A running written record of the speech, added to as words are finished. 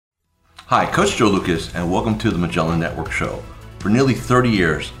Hi, Coach Joe Lucas, and welcome to the Magellan Network Show. For nearly 30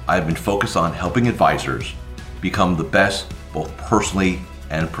 years, I've been focused on helping advisors become the best both personally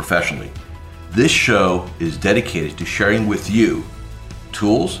and professionally. This show is dedicated to sharing with you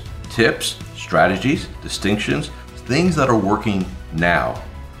tools, tips, strategies, distinctions, things that are working now.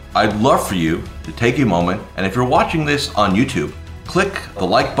 I'd love for you to take a moment, and if you're watching this on YouTube, click the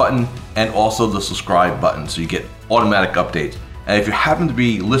like button and also the subscribe button so you get automatic updates. And if you happen to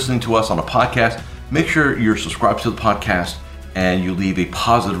be listening to us on a podcast, make sure you're subscribed to the podcast and you leave a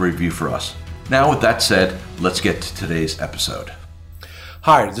positive review for us. Now, with that said, let's get to today's episode.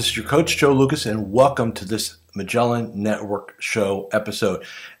 Hi, this is your coach, Joe Lucas, and welcome to this Magellan Network Show episode.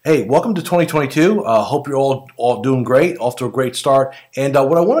 Hey, welcome to 2022. Hope you're all doing great, off to a great start. And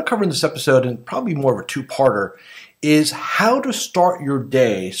what I want to cover in this episode, and probably more of a two-parter, is how to start your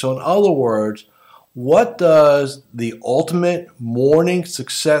day. So in other words, what does the ultimate morning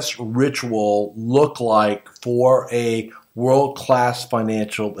success ritual look like for a world-class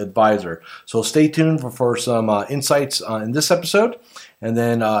financial advisor? So stay tuned for some insights in this episode. And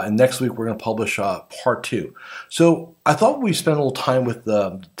then next week, we're going to publish part 2. So I thought we'd spend a little time with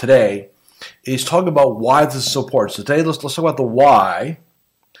today is talking about why this is so important. So today, let's talk about the why.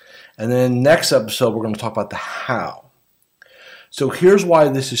 And then next episode, we're going to talk about the how. So here's why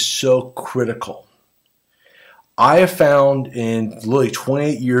this is so critical. I have found in literally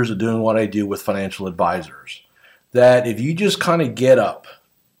 28 years of doing what I do with financial advisors that if you just kind of get up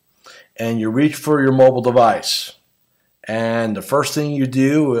and you reach for your mobile device and the first thing you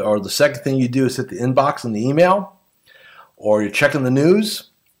do or the second thing you do is hit the inbox and the email or you're checking the news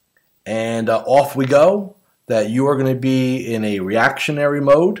and off we go, that you are going to be in a reactionary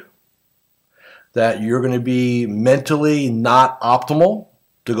mode, that you're going to be mentally not optimal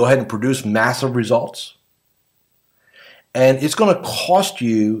to go ahead and produce massive results. And it's going to cost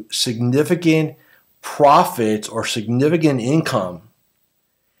you significant profits or significant income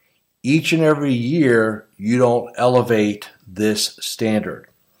each and every year you don't elevate this standard.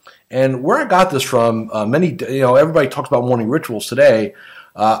 And where I got this from, everybody talks about morning rituals today.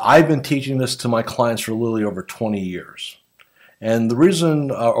 I've been teaching this to my clients for literally over 20 years. And the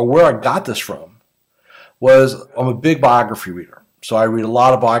reason, or where I got this from, was I'm a big biography reader. So I read a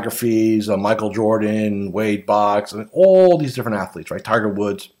lot of biographies of Michael Jordan, Wade Boggs, and all these different athletes, right? Tiger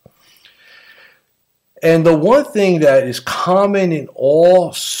Woods. And the one thing that is common in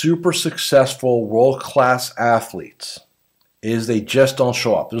all super successful world-class athletes is they just don't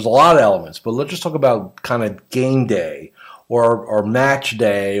show up. There's a lot of elements, but let's just talk about kind of game day or match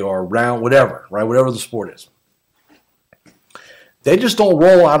day or round, whatever, right? Whatever the sport is. They just don't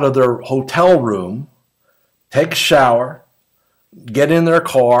roll out of their hotel room, take a shower, get in their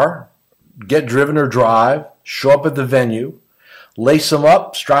car, get driven or drive, show up at the venue, lace them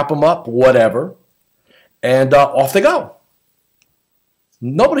up, strap them up, whatever, and off they go.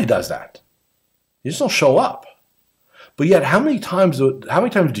 Nobody does that. You just don't show up. But yet, how many times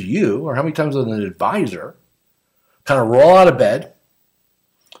do you, or how many times does an advisor kind of roll out of bed,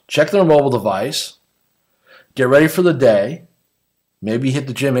 check their mobile device, get ready for the day, maybe hit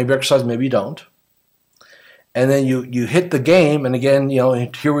the gym, maybe exercise, maybe you don't, and then you hit the game, and again,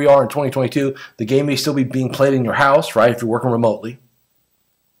 here we are in 2022, the game may still be being played in your house, right, if you're working remotely.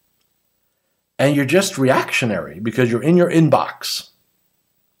 And you're just reactionary because you're in your inbox.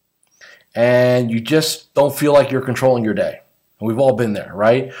 And you just don't feel like you're controlling your day. And we've all been there,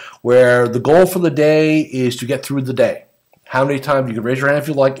 right? Where the goal for the day is to get through the day. How many times, you can raise your hand if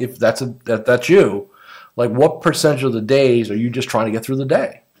you like, if that's you, like what percentage of the days are you just trying to get through the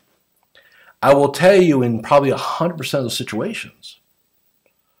day? I will tell you in probably 100% of the situations,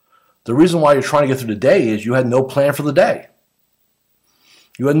 the reason why you're trying to get through the day is you had no plan for the day.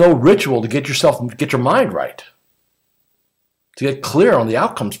 You had no ritual to get your mind right, to get clear on the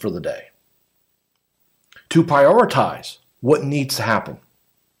outcomes for the day, to prioritize what needs to happen.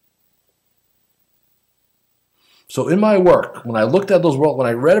 So in my work, when I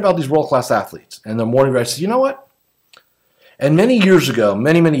read about these world-class athletes and their morning routine, I said, you know what? And many years ago,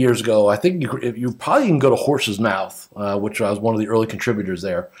 I think you probably can go to Horse's Mouth, which I was one of the early contributors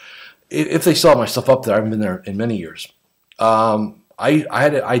there. If they saw my stuff up there, I haven't been there in many years. I think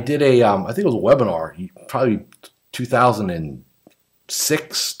it was a webinar, probably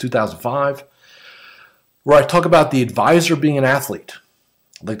 2006, 2005, where I talk about the advisor being an athlete,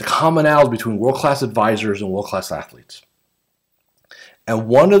 like the commonality between world-class advisors and world-class athletes. And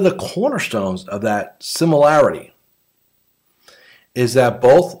one of the cornerstones of that similarity is that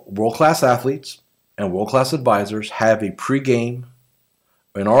both world-class athletes and world-class advisors have a pregame,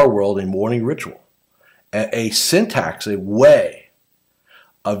 in our world, a morning ritual, a syntax, a way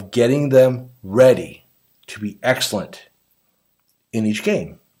of getting them ready to be excellent in each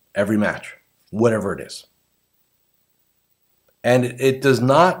game, every match, whatever it is. And it does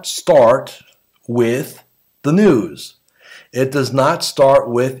not start with the news. It does not start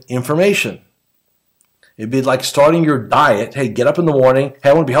with information. It'd be like starting your diet. Hey, get up in the morning. Hey,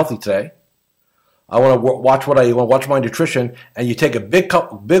 I want to be healthy today. I want to watch my nutrition, and you take a big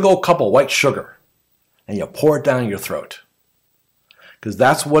old cup of white sugar, and you pour it down your throat. Because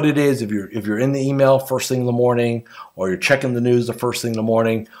that's what it is if you're in the email first thing in the morning, or you're checking the news the first thing in the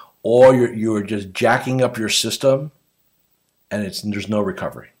morning, or you're just jacking up your system, and there's no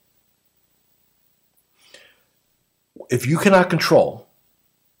recovery. If you cannot control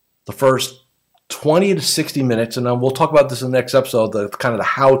the first 20 to 60 minutes, and then we'll talk about this in the next episode, the kind of the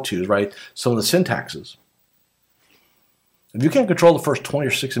how-tos, right? Some of the syntaxes. If you can't control the first 20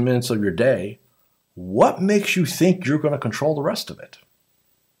 or 60 minutes of your day, what makes you think you're going to control the rest of it?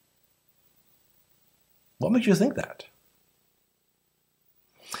 What makes you think that?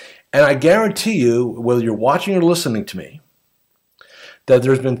 And I guarantee you, whether you're watching or listening to me, that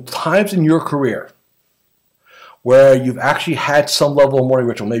there's been times in your career where you've actually had some level of morning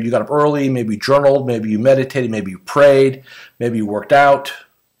ritual. Maybe you got up early, maybe you journaled, maybe you meditated, maybe you prayed, maybe you worked out.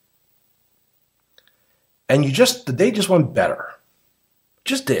 And the day just went better.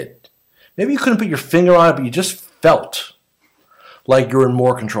 Just did. Maybe you couldn't put your finger on it, but you just felt like you're in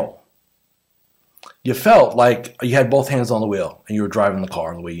more control. You felt like you had both hands on the wheel and you were driving the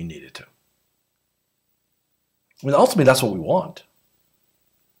car the way you needed to. I mean, ultimately, that's what we want.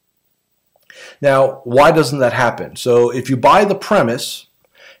 Now, why doesn't that happen? So if you buy the premise,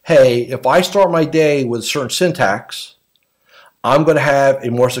 hey, if I start my day with a certain syntax, I'm going to have a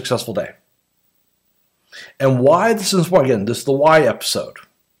more successful day. And why this is important, again, this is the why episode.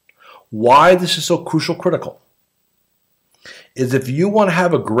 Why this is so crucial, critical, is if you want to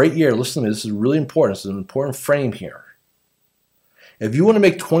have a great year, listen to me, this is really important. This is an important frame here. If you want to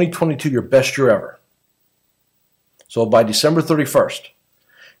make 2022 your best year ever, so by December 31st,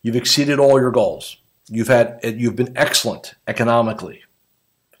 you've exceeded all your goals. You've been excellent economically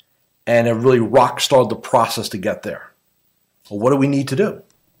and have really rock-starred the process to get there. Well, what do we need to do?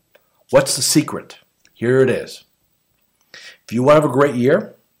 What's the secret? Here it is. If you want to have a great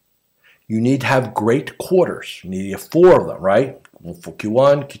year, you need to have great quarters. You need to have 4 of them, right? For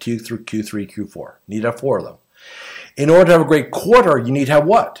Q1, Q2, through Q3, Q4. You need to have 4 of them. In order to have a great quarter, you need to have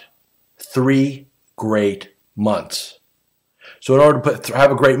what? 3 great months. So in order to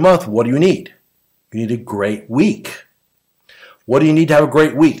have a great month, what do you need? You need a great week. What do you need to have a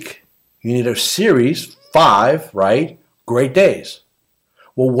great week? You need a series, 5, right? Great days.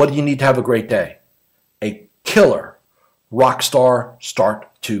 Well, what do you need to have a great day? A killer, rock star start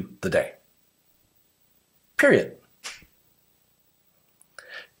to the day. Period.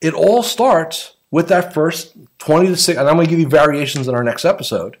 It all starts with that first 20 to 6, and I'm going to give you variations in our next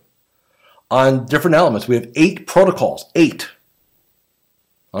episode on different elements. We have 8 protocols, 8.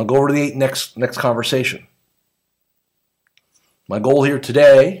 I'll go over to the 8 next conversation. My goal here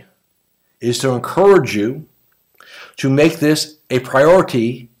today is to encourage you to make this a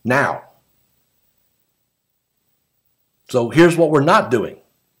priority now. So here's what we're not doing.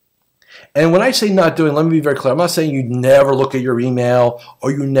 And when I say not doing, let me be very clear. I'm not saying you never look at your email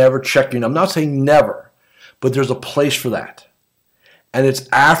or you never check your email. I'm not saying never, but there's a place for that. And it's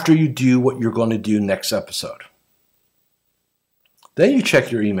after you do what you're going to do next episode. Then you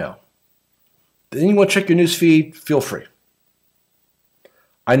check your email. Then you want to check your news feed, feel free.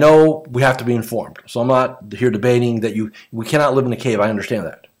 I know we have to be informed, so I'm not here debating that we cannot live in a cave. I understand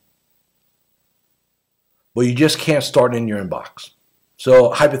that. But you just can't start in your inbox.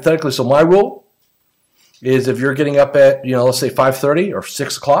 So hypothetically, so my rule is if you're getting up at, let's say 5:30 or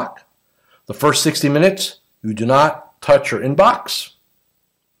 6 o'clock, the first 60 minutes, you do not touch your inbox.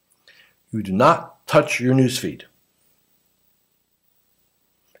 You do not touch your news feed.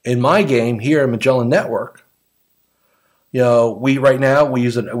 In my game here at Magellan Network, we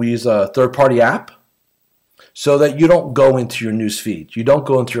use a third-party app so that you don't go into your news feed. You don't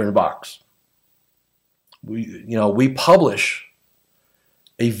go into your inbox. We publish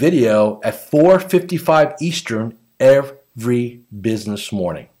a video at 4:55 Eastern every business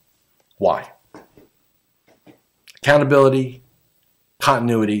morning. Why? Accountability,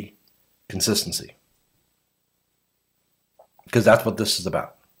 continuity, consistency. Because that's what this is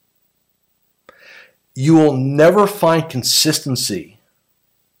about. You will never find consistency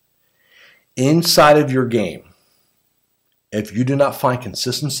inside of your game if you do not find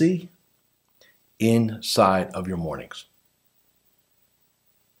consistency inside of your mornings.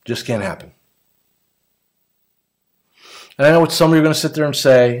 Just can't happen. And I know what some of you are going to sit there and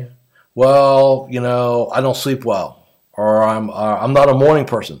say, well, I don't sleep well, or I'm not a morning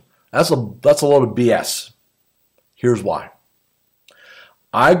person. That's a load of BS. Here's why.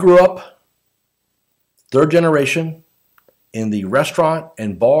 I grew up third generation in the restaurant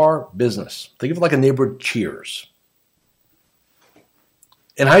and bar business. Think of it like a neighborhood Cheers.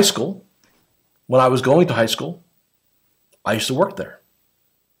 In high school, when I was going to high school, I used to work there.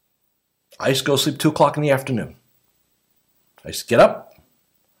 I used to go sleep 2 o'clock in the afternoon. I used to get up.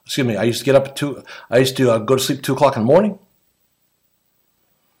 I used to get up at 2. I used to go to sleep 2 o'clock in the morning.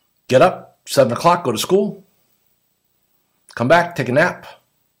 Get up, 7 o'clock, go to school. Come back, take a nap.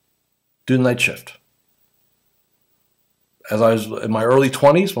 Do the night shift. As I was in my early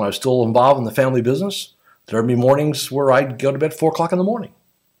 20s, when I was still involved in the family business, there would be mornings where I'd go to bed 4 o'clock in the morning.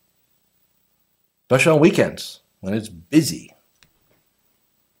 Especially on weekends when it's busy.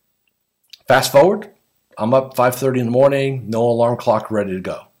 Fast forward, I'm up 5:30 in the morning, no alarm clock, ready to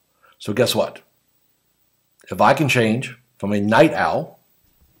go. So guess what? If I can change from a night owl,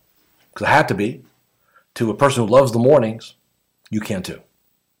 because I had to be, to a person who loves the mornings, you can too.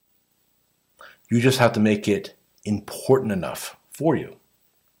 You just have to make it important enough for you.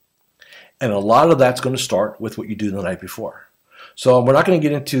 And a lot of that's going to start with what you do the night before. So we're not going to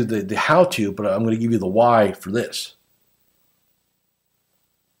get into the how-to, but I'm going to give you the why for this.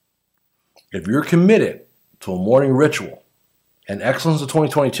 If you're committed to a morning ritual and excellence of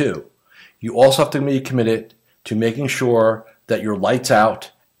 2022, you also have to be committed to making sure that your lights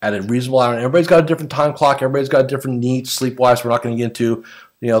out at a reasonable hour. And everybody's got a different time clock. Everybody's got different needs sleep-wise. We're not going to get into,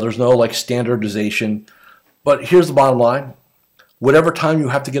 there's no like standardization. But here's the bottom line. Whatever time you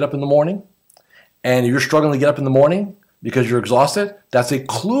have to get up in the morning, and you're struggling to get up in the morning because you're exhausted, that's a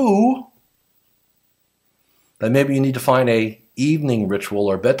clue that maybe you need to find a evening ritual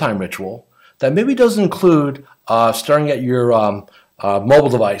or bedtime ritual that maybe doesn't include staring at your mobile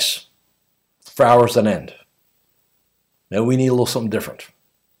device for hours on end. Maybe we need a little something different,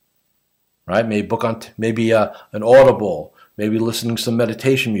 right? Maybe an Audible, maybe listening to some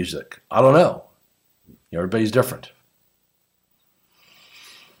meditation music. I don't know. Everybody's different.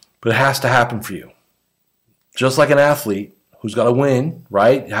 But it has to happen for you. Just like an athlete who's got to win,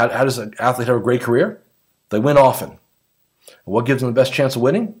 right? How does an athlete have a great career? They win often. And what gives them the best chance of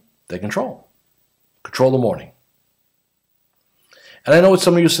winning? They control. Control the morning. And I know what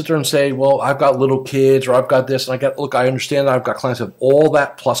some of you sit there and say, well, I've got little kids, or I've got this, and I understand that I've got clients who have all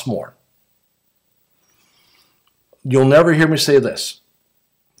that plus more. You'll never hear me say this.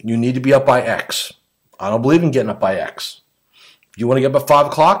 You need to be up by X. I don't believe in getting up by X. If you want to get up at 5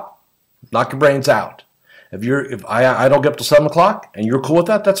 o'clock, knock your brains out. If I don't get up till 7 o'clock and you're cool with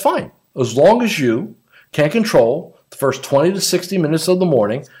that, that's fine. As long as you can control the first 20 to 60 minutes of the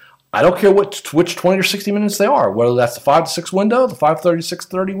morning. I don't care which 20 or 60 minutes they are, whether that's the 5 to 6 window, the 5:30 to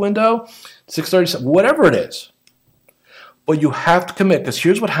 6:30 window, 6:30, whatever it is. But you have to commit, because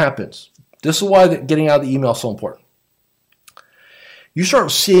here's what happens. This is why getting out of the email is so important. You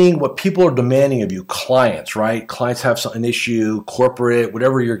start seeing what people are demanding of you, clients, right? Clients have an issue, corporate,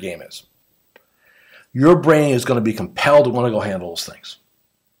 whatever your game is. Your brain is going to be compelled to want to go handle those things.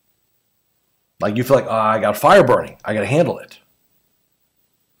 Like you feel like, I got fire burning. I got to handle it.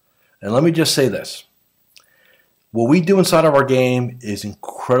 And let me just say this. What we do inside of our game is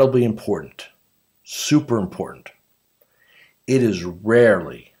incredibly important. Super important. It is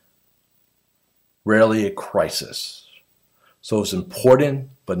rarely a crisis. So it's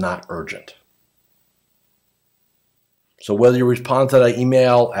important, but not urgent. So whether you respond to that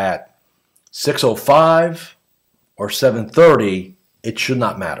email at 6:05 or 7:30, it should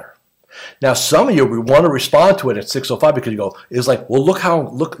not matter. Now, some of you want to respond to it at 6:05 because you go, it's like, well, look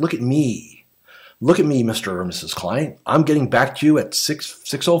at me. Look at me, Mr. or Mrs. Client. I'm getting back to you at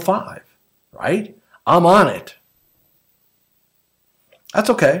 6:05, right? I'm on it. That's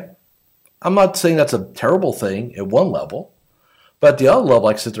okay. I'm not saying that's a terrible thing at one level, but at the other level,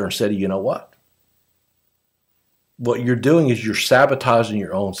 I can sit there and say, you know what? What you're doing is you're sabotaging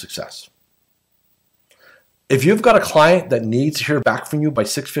your own success. If you've got a client that needs to hear back from you by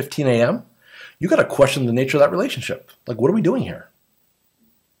 6:15 a.m., you got to question the nature of that relationship. Like, what are we doing here?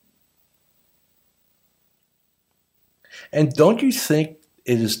 And don't you think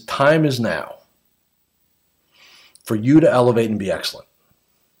time is now for you to elevate and be excellent?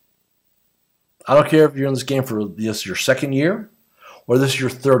 I don't care if you're in this game for this your second year or this is your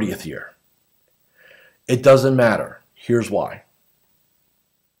 30th year. It doesn't matter. Here's why.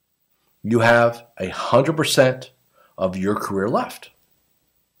 You have 100% of your career left.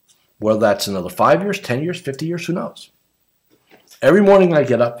 Whether that's another 5 years, 10 years, 50 years, who knows? Every morning I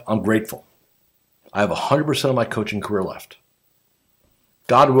get up, I'm grateful. I have 100% of my coaching career left.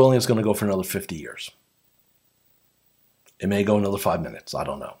 God willing, it's going to go for another 50 years. It may go another 5 minutes. I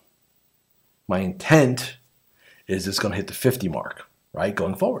don't know. My intent is it's going to hit the 50 mark, right,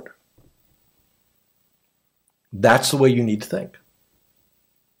 going forward. That's the way you need to think.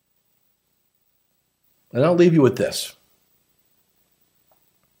 And I'll leave you with this.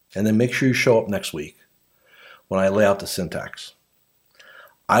 And then make sure you show up next week when I lay out the syntax.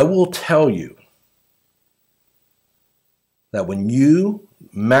 I will tell you that when you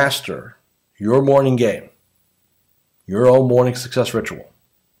master your morning game, your own morning success ritual,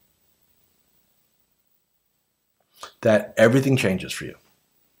 that everything changes for you.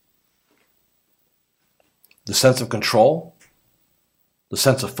 The sense of control, the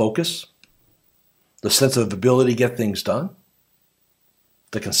sense of focus, the sense of ability to get things done,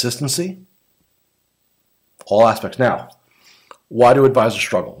 the consistency, all aspects. Now, why do advisors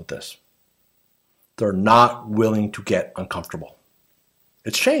struggle with this? They're not willing to get uncomfortable.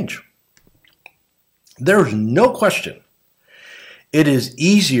 It's change. There's no question. It is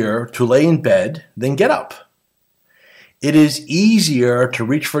easier to lay in bed than get up. It is easier to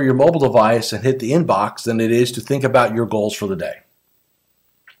reach for your mobile device and hit the inbox than it is to think about your goals for the day.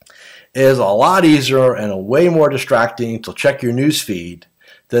 It is a lot easier and way more distracting to check your news feed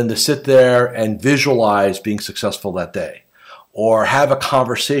than to sit there and visualize being successful that day, or have a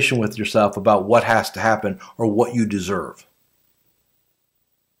conversation with yourself about what has to happen or what you deserve.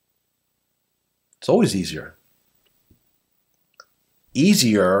 It's always easier.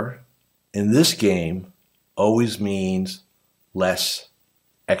 Easier in this game always means less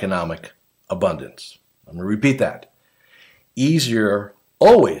economic abundance. I'm going to repeat that. Easier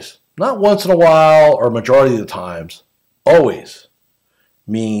always, not once in a while or majority of the times, always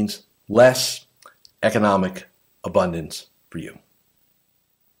means less economic abundance for you.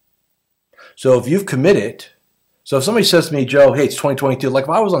 So if you've committed, so if somebody says to me, Joe, hey, it's 2022, like if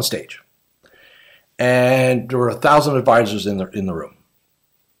I was on stage and there were 1,000 advisors in the room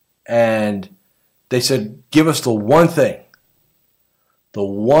and they said, give us the one thing, the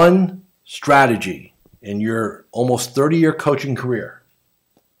one strategy in your almost 30-year coaching career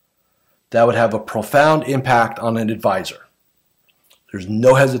that would have a profound impact on an advisor. There's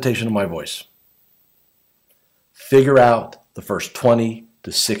no hesitation in my voice. Figure out the first 20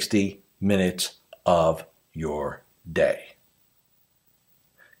 to 60 minutes of your day,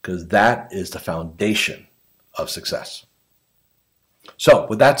 because that is the foundation of success. So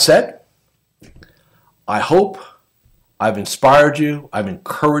with that said, I hope I've inspired you, I've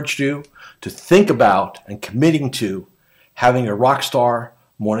encouraged you to think about and committing to having a rockstar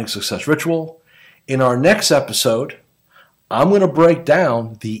morning success ritual. In our next episode, I'm going to break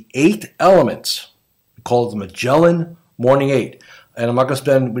down the 8 elements. We call it the Magellan Morning 8. And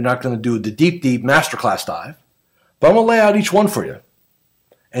we're not going to do the deep masterclass dive, but I'm going to lay out each one for you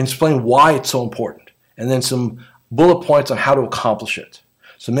and explain why it's so important, and then some bullet points on how to accomplish it.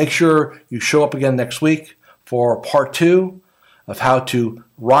 So make sure you show up again next week for part 2 of how to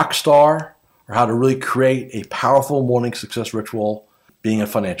rockstar, or how to really create a powerful morning success ritual being a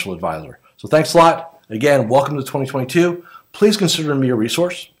financial advisor. So thanks a lot. Again, welcome to 2022. Please consider me a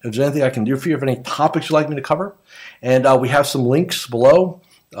resource. If there's anything I can do for you, if any topics you'd like me to cover. And we have some links below.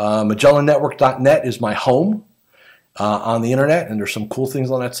 MagellanNetwork.net is my home on the internet, and there's some cool things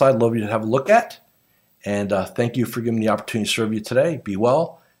on that side I'd love you to have a look at. And thank you for giving me the opportunity to serve you today. Be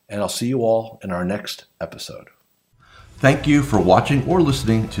well, and I'll see you all in our next episode. Thank you for watching or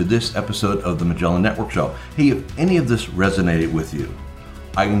listening to this episode of the Magellan Network Show. Hey, if any of this resonated with you,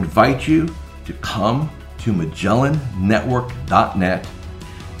 I invite you to come to MagellanNetwork.net,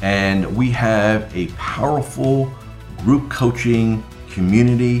 and we have a powerful group coaching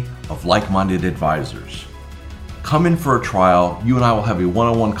community of like-minded advisors. Come in for a trial. You and I will have a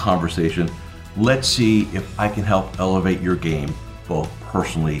one-on-one conversation. Let's see if I can help elevate your game both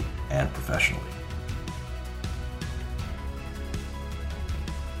personally and professionally.